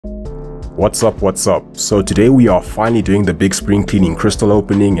What's up? So today we are finally doing the big spring cleaning crystal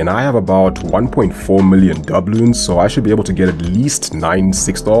opening, and I have about 1.4 million doubloons, so I should be able to get at least 9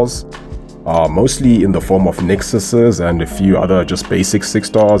 6-stars, mostly in the form of Nexuses and a few other just basic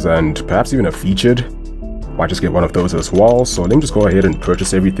 6-stars and perhaps even a featured. Might just get one of those as well, so let me just go ahead and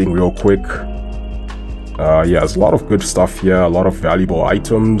purchase everything real quick. Yeah, there's a lot of good stuff here, a lot of valuable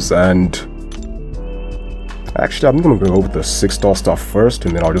items, and actually I'm gonna go with the 6-star stuff first,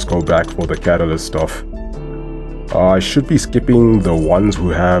 and then I'll just go back for the catalyst stuff. I should be skipping the ones who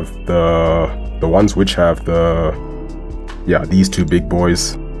have yeah, these two big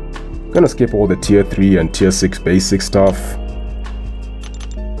boys. Gonna skip all the tier 3 and tier 6 basic stuff.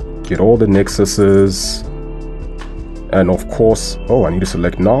 Get all the Nexuses. And of course, oh, I need to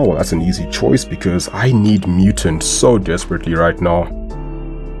select now. Well, that's an easy choice because I need mutant so desperately right now.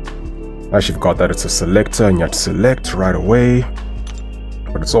 I actually forgot that it's a selector and you have to select right away.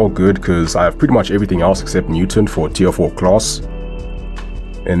 But it's all good because I have pretty much everything else except mutant for tier 4 class.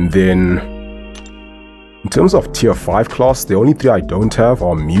 And then in terms of tier 5 class, the only 3 I don't have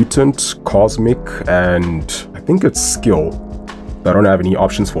are mutant, cosmic, and I think it's skill. I don't have any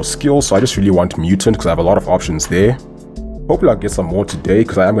options for skill, so I just really want mutant because I have a lot of options there. Hopefully I'll get some more today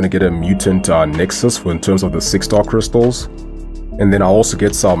because I am going to get a mutant Nexus for in terms of the 6-star crystals. And then I'll also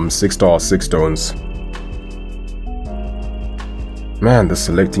get some 6-star 6 stones. Man, the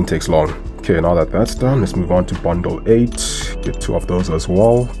selecting takes long. Okay, now that that's done, let's move on to bundle 8. Get 2 of those as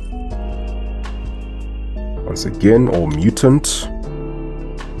well. Once again, all mutant.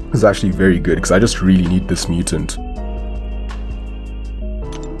 This is actually very good because I just really need this mutant.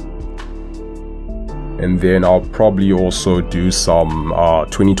 And then I'll probably also do some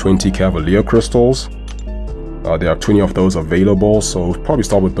 2020 Cavalier crystals. There are 20 of those available, so we'll probably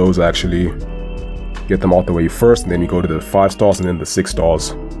start with those actually. Get them out the way first, and then we go to the 5-stars and then the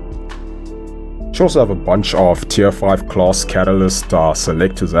 6-stars. Should also have a bunch of tier 5 class catalyst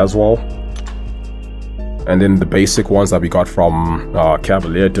selectors as well. And then the basic ones that we got from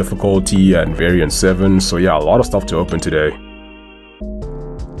Cavalier difficulty and variant 7. So yeah, a lot of stuff to open today.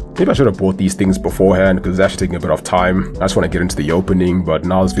 Maybe I should have bought these things beforehand because it's actually taking a bit of time. I just want to get into the opening, but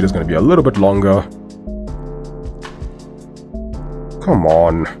now this video is going to be a little bit longer. Come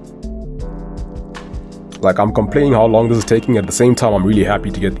on. Like, I'm complaining how long this is taking. At the same time, I'm really happy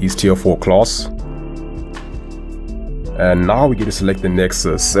to get these tier 4 class. And now we get to select the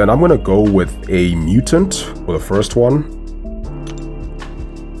Nexus. And I'm going to go with a mutant for the first one.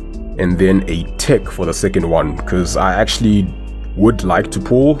 And then a tech for the second one. Because I actually would like to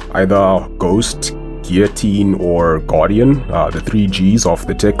pull either Ghost, Guillotine, or Guardian. The 3 Gs of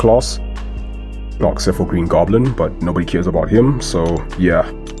the tech class. Not except for Green Goblin, but nobody cares about him, so yeah.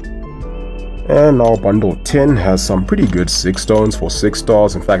 And now bundle 10 has some pretty good 6 stones for 6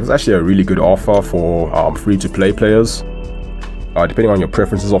 stars. In fact, it's actually a really good offer for free-to-play players. Depending on your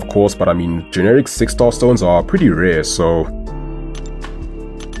preferences, of course, but I mean, generic 6-star stones are pretty rare, so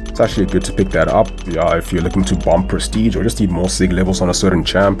it's actually good to pick that up if you're looking to bomb prestige or just need more sig levels on a certain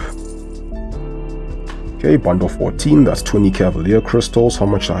champ. Okay, bundle 14, that's 20 Cavalier crystals. How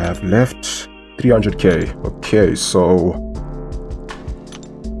much I have left? 300k. Okay, so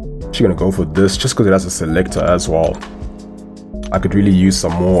I'm actually gonna go for this just because it has a selector as well. I could really use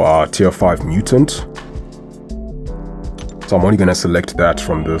some more tier 5 mutant, so I'm only gonna select that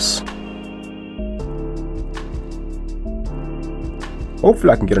from this.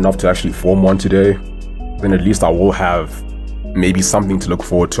 Hopefully I can get enough to actually form one today. Then at least I will have maybe something to look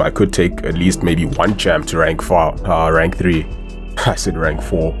forward to. I could take at least maybe one champ to rank 3. I said rank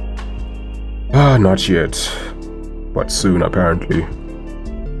 4. Not yet, but soon apparently.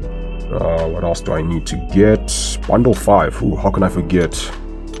 What else do I need to get? Bundle 5, ooh, how can I forget?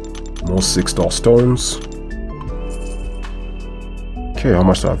 More 6-star stones. Okay, how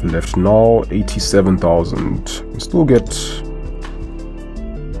much do I have left now? 87,000. Still get...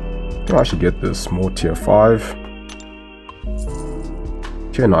 I should get this, more tier 5.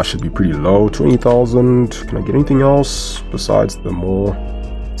 Okay, now I should be pretty low, 20,000. Can I get anything else besides the more...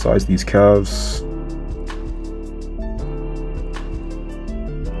 besides these calves?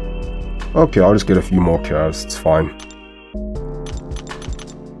 Okay, I'll just get a few more calves, it's fine.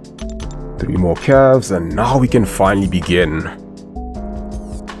 3 more calves, and now we can finally begin.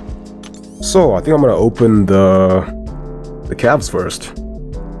 So, I think I'm gonna open the calves first.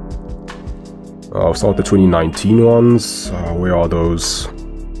 I'll start with the 2019 ones. Where are those?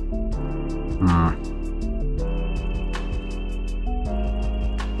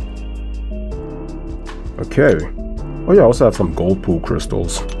 Okay. Oh yeah, I also have some gold pool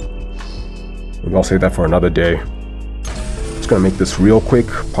crystals. Maybe I'll save that for another day. Let's gonna make this real quick,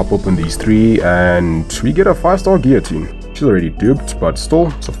 pop open these 3, and we get a 5-star guillotine. She's already duped, but still,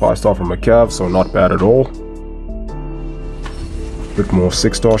 it's a 5-star from a cav, so not bad at all. Bit more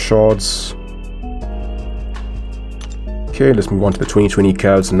 6-star shards. Okay, let's move on to the 2020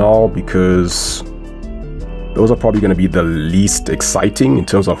 cavs now, because those are probably going to be the least exciting in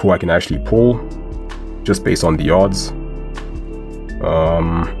terms of who I can actually pull, just based on the odds.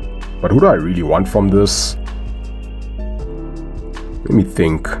 But who do I really want from this? Let me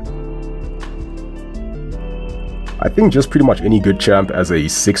think. I think just pretty much any good champ as a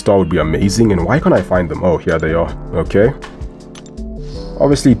 6-star would be amazing, and why can't I find them? Oh, here they are. Okay.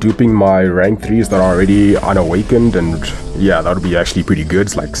 Obviously duping my rank 3s that are already unawakened, and yeah, that would be actually pretty good.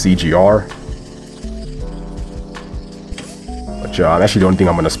 It's like CGR. But yeah, I actually don't think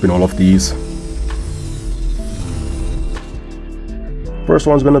I'm gonna spin all of these. First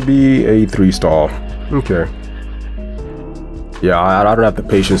one's gonna be a 3-star. Okay. Yeah, I don't have the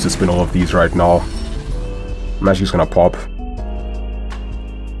patience to spin all of these right now. I'm actually just gonna pop.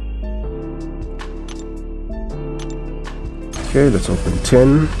 Okay, let's open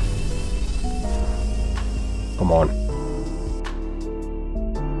 10. Come on.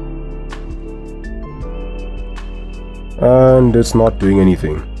 And it's not doing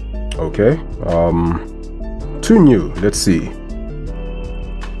anything. Okay. 2 new. Let's see.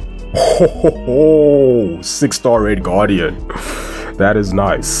 Oh, 6-star Red Guardian. That is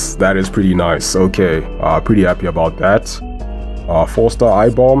nice. That is pretty nice. Okay. Pretty happy about that. 4-star Eye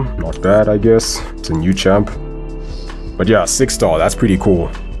Bomb. Not bad, I guess. It's a new champ. But yeah, 6-star. That's pretty cool.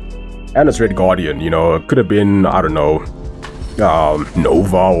 And it's Red Guardian. You know, it could have been, I don't know,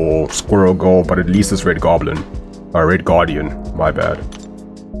 Nova or Squirrel Girl, but at least it's Red Goblin. Red Guardian. My bad.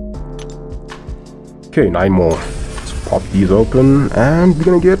 Okay, 9 more. Let's pop these open, and we're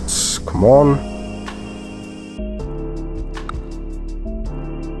gonna get, come on,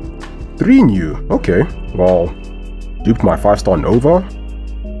 3 new. Okay, well, duped my 5-star Nova,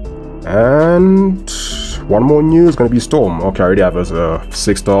 and 1 more new is gonna be Storm. Okay, I already have as a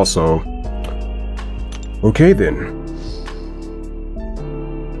 6-star, so okay then.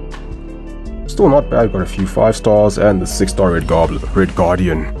 Still not bad. Got a few 5-stars and the 6-star Red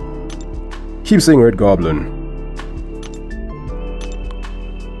Guardian. Keep saying Red Goblin.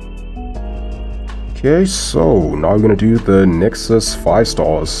 Okay, so now we're gonna do the Nexus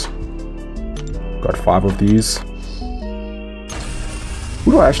 5-stars. Got 5 of these.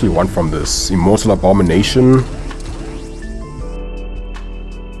 Who do I actually want from this? Immortal Abomination.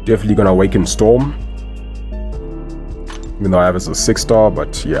 Definitely gonna awaken Storm. Even though I have as a 6-star,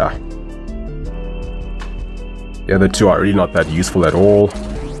 but yeah. The other 2 are really not that useful at all.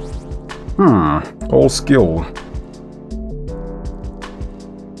 All skill.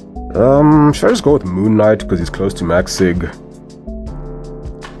 Should I just go with Moon Knight because he's close to max sig?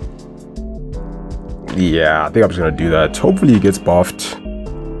 Yeah, I think I'm just gonna do that. Hopefully he gets buffed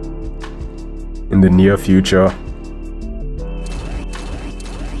in the near future.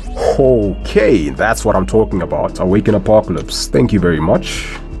 Okay, that's what I'm talking about. Awaken Apocalypse. Thank you very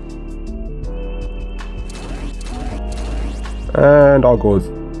much. And I'll go with...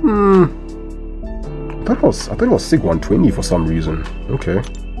 I thought it was Sig 120 for some reason. Okay.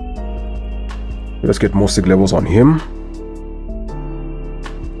 Let's get more Sig levels on him.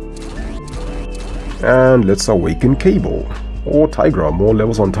 And let's awaken Cable. Or Tigra. More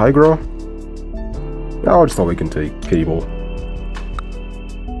levels on Tigra. I'll just awaken Cable.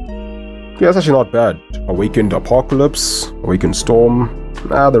 Yeah, that's actually not bad. Awakened Apocalypse. Awakened Storm.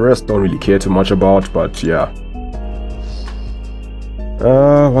 The rest don't really care too much about, but yeah.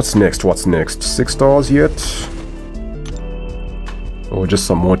 What's next? 6 stars yet? Or just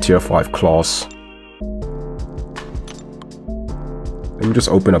some more tier 5 class? Let me just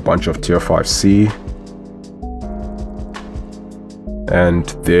open a bunch of tier 5C. And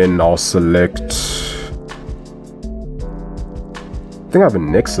then I'll select... I think I have a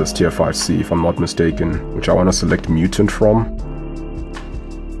Nexus tier 5C if I'm not mistaken, which I want to select Mutant from.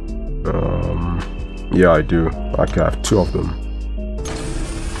 Yeah, I do. I can have 2 of them.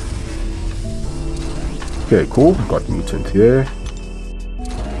 Okay, cool. Got Mutant here.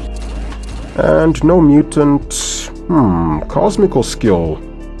 And no Mutant. Cosmic or Skill?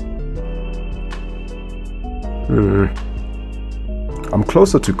 I'm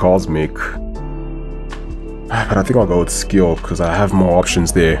closer to Cosmic. But I think I'll go with Skill because I have more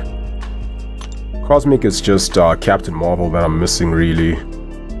options there. Cosmic is just Captain Marvel that I'm missing really.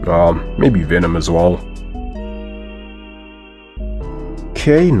 Maybe Venom as well.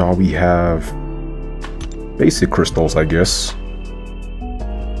 Okay, now we have basic crystals, I guess.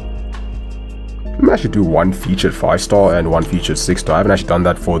 Let me actually do one featured 5-star and one featured 6-star. I haven't actually done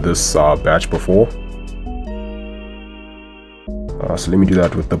that for this batch before. So let me do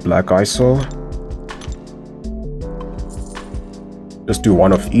that with the black ISO. Just do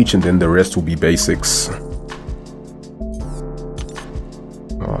one of each and then the rest will be basics.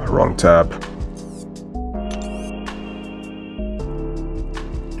 Wrong tab.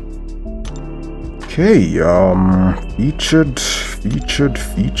 Okay, featured.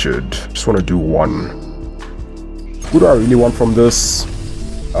 Just want to do one. Who do I really want from this?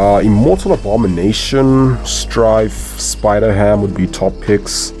 Immortal Abomination, Strife, Spider-Ham would be top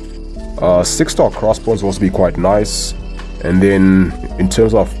picks. 6-star Crossbones will also be quite nice. And then, in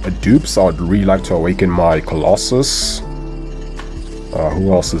terms of dupes, I would really like to awaken my Colossus.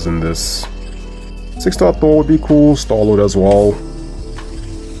 Who else is in this? 6-star Thor would be cool, Star-Lord as well.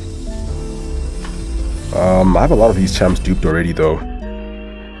 I have a lot of these champs duped already though.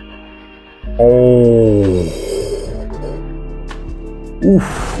 Oh. Oof.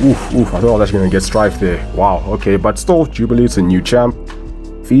 I thought I was actually gonna get Strife there. Wow, okay, but still, Jubilee, it's a new champ.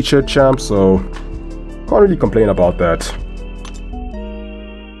 Featured champ, so can't really complain about that.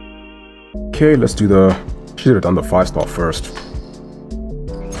 Okay, let's do the... Should have done the 5-star first.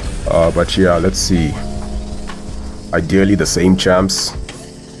 But yeah, let's see. Ideally the same champs.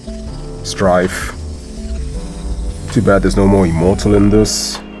 Strife. Too bad there's no more Immortal in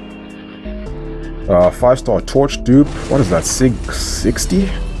this. 5-star Torch dupe. What is that? Sig 60?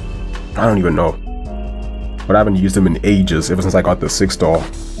 I don't even know. But I haven't used them in ages, ever since I got the 6-star.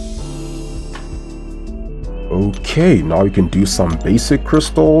 Okay, now we can do some basic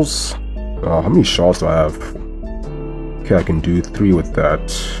crystals. How many shards do I have? Okay, I can do 3 with that.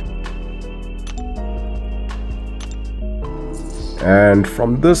 And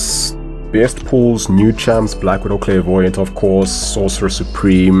from this, best pulls, new champs, Black Widow, Clairvoyant, of course, Sorcerer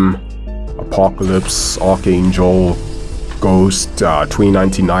Supreme, Apocalypse, Archangel, Ghost,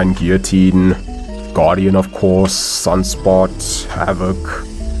 2099 Guillotine, Guardian, of course, Sunspot, Havoc.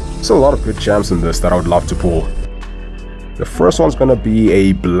 There's a lot of good champs in this that I would love to pull. The first one's gonna be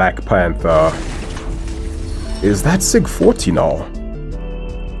a Black Panther. Is that Sig 40 now?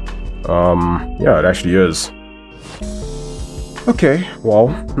 Yeah, it actually is. Okay, well,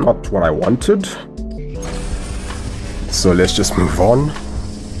 not what I wanted. So let's just move on.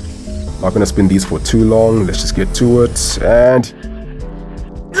 Not gonna spin these for too long. Let's just get to it. And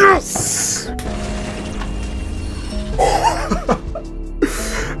yes!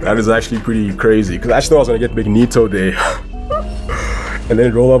 That is actually pretty crazy, because I actually thought I was gonna get Magneto there. And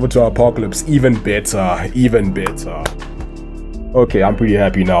then roll over to Apocalypse. Even better. Okay, I'm pretty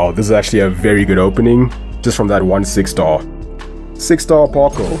happy now. This is actually a very good opening, just from that one 6-star. 6-star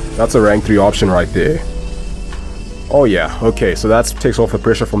Apoco. That's a rank 3 option right there. Oh yeah, okay, so that takes off the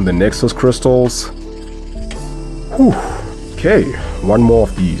pressure from the Nexus crystals. Whew. Okay, one more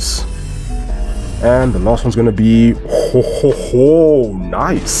of these. And the last one's gonna be... Ho,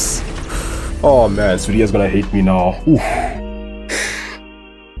 nice! Oh man, Sudia's gonna hate me now. Oof.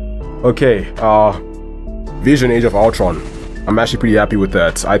 Okay, Vision Age of Ultron. I'm actually pretty happy with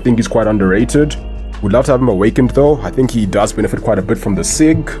that. I think he's quite underrated. Would love to have him awakened though. I think he does benefit quite a bit from the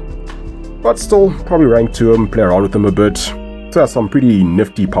SIG. But still, probably rank 2 him, play around with him a bit. So has some pretty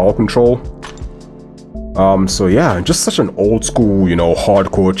nifty power control. So yeah, just such an old school, you know,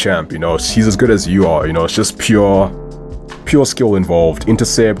 hardcore champ, you know. He's as good as you are, you know. It's just pure skill involved.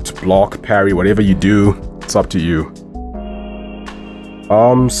 Intercept, block, parry, whatever you do, it's up to you.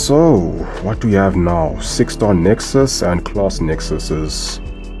 So what do we have now? 6-star Nexus and class Nexuses.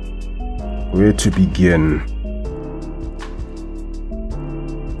 Where to begin?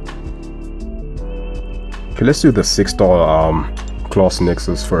 Okay, let's do the 6-star class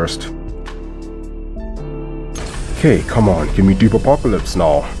Nexus first. Okay, come on, give me dupe Apocalypse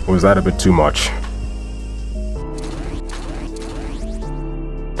now. Or is that a bit too much?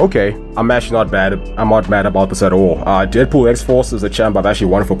 Okay, I'm actually not bad. I'm not mad about this at all. Deadpool X-Force is a champ I've actually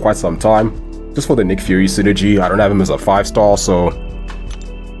wanted for quite some time. Just for the Nick Fury synergy. I don't have him as a 5-star, so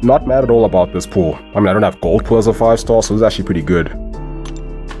not mad at all about this pull. I mean, I don't have Gold Pull as a 5-star, so it's actually pretty good.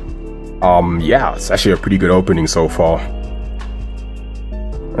 Yeah, it's actually a pretty good opening so far.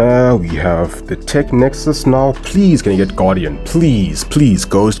 We have the Tech Nexus now. Please, can I get Guardian? Please, please,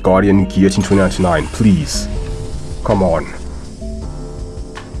 Ghost, Guardian, Guillotine 2099, please. Come on.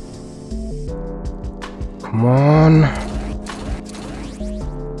 Come on.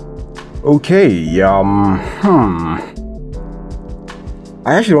 Okay,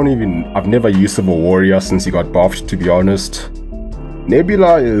 I actually don't even... I've never used Civil Warrior since he got buffed, to be honest.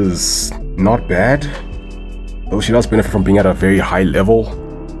 Nebula is not bad, though she does benefit from being at a very high level.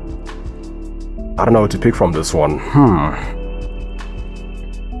 I don't know what to pick from this one.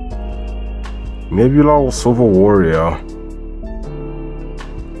 Nebula or Silver Warrior?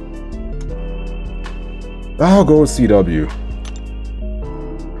 I'll go with CW.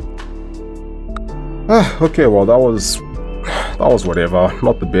 Okay, well that was whatever.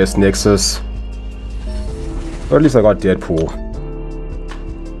 Not the best Nexus. But at least I got Deadpool.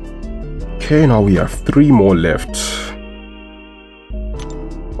 Okay, now we have 3 more left.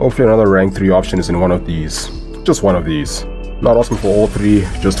 Hopefully another rank 3 option is in one of these. Just one of these. Not asking for all 3,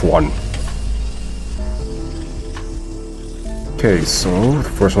 just one. Okay, so the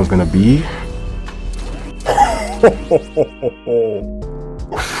first one's gonna be...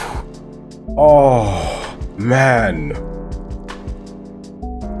 Oh, man.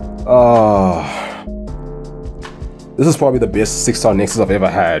 This is probably the best 6-star Nexus I've ever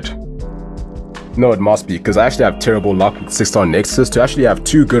had. No, it must be, because I actually have terrible luck with 6-star Nexus. To actually have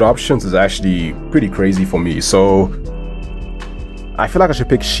 2 good options is actually pretty crazy for me. So I feel like I should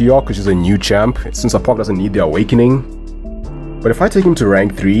pick She-Hulk, because she's a new champ, since Apok doesn't need the Awakening. But if I take him to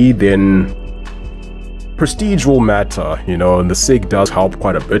rank 3, then prestige will matter, you know, and the SIG does help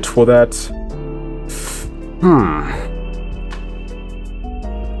quite a bit for that.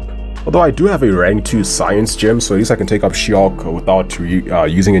 Although I do have a rank 2 science gem, so at least I can take up She-Hulk without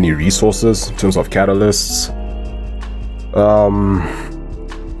using any resources in terms of catalysts.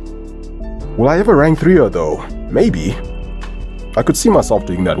 Will I ever rank 3 her though? Maybe. I could see myself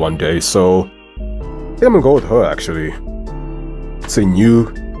doing that one day, so I think I'm gonna go with her actually. It's a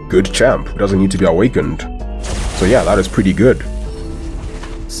new, good champ who doesn't need to be awakened. So yeah, that is pretty good.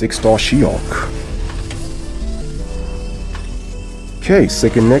 6-star She-Hulk. Okay,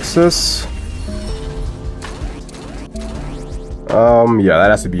 second Nexus. Yeah,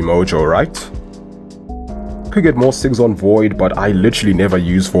 that has to be Mojo, right? Could get more SIGs on Void, but I literally never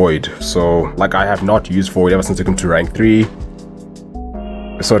use Void. So, like, I have not used Void ever since I came to rank 3.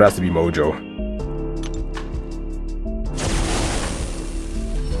 So it has to be Mojo.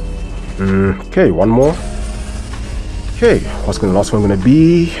 Okay, one more. Okay, what's the last one gonna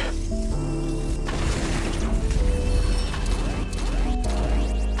be?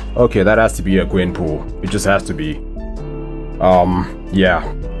 Okay, that has to be a Gwenpool. It just has to be. Yeah.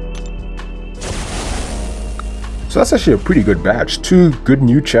 So that's actually a pretty good batch. 2 good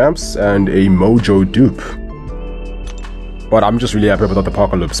new champs and a Mojo dupe. But I'm just really happy about the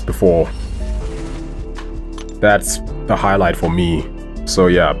Apocalypse before. That's the highlight for me. So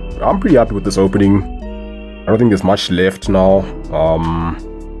yeah, I'm pretty happy with this opening. I don't think there's much left now.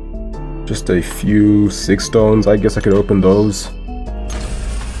 Just a few 6 stones. I guess I could open those.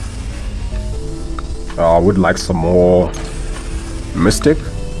 I would like some more Mystic,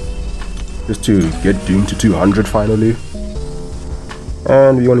 just to get Doom to 200 finally.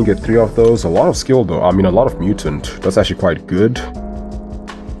 And we only get 3 of those. A lot of skill though, I mean a lot of mutant. That's actually quite good,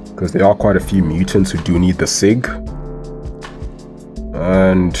 because there are quite a few mutants who do need the SIG.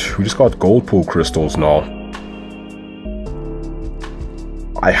 And we just got gold pool crystals now.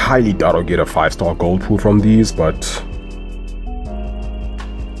 I highly doubt I'll get a 5-star gold pool from these, but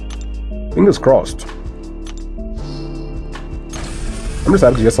fingers crossed. I'm just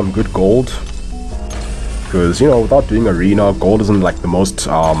happy to get some good gold, because, you know, without doing arena, gold isn't like the most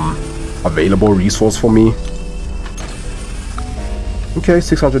available resource for me. Okay,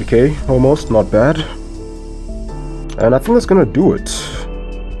 600k almost, not bad. And I think that's gonna do it.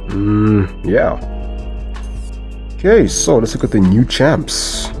 Yeah. Okay, so let's look at the new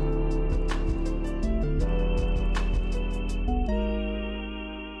champs.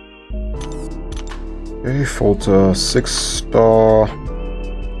 Okay, Falter 6-star.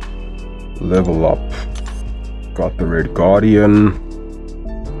 Level up. Got the Red Guardian.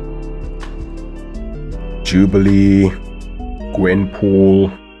 Jubilee.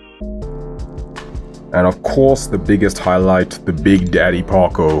 Gwenpool. And of course the biggest highlight, the Big Daddy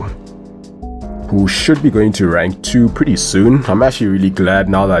Parko, who should be going to rank 2 pretty soon. I'm actually really glad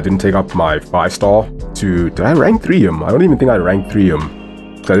now that I didn't take up my 5-star to... Did I rank 3 him? I don't even think I ranked 3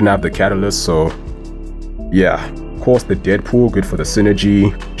 him, because I didn't have the catalyst, so... Yeah, of course the Deadpool, good for the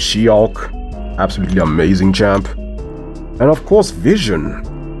synergy. She-Hulk, absolutely amazing champ. And of course Vision,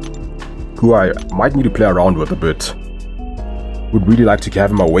 who I might need to play around with a bit. Would really like to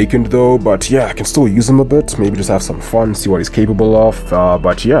have him awakened though, but yeah, I can still use him a bit. Maybe just have some fun, see what he's capable of.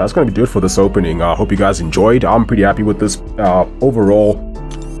 But yeah, that's gonna be it for this opening. I hope you guys enjoyed. I'm pretty happy with this overall.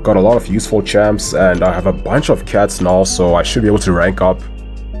 Got a lot of useful champs, and I have a bunch of cats now, so I should be able to rank up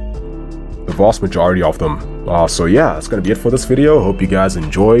the vast majority of them. So yeah, that's gonna be it for this video. Hope you guys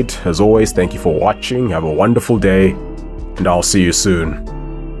enjoyed. As always, thank you for watching. Have a wonderful day, and I'll see you soon.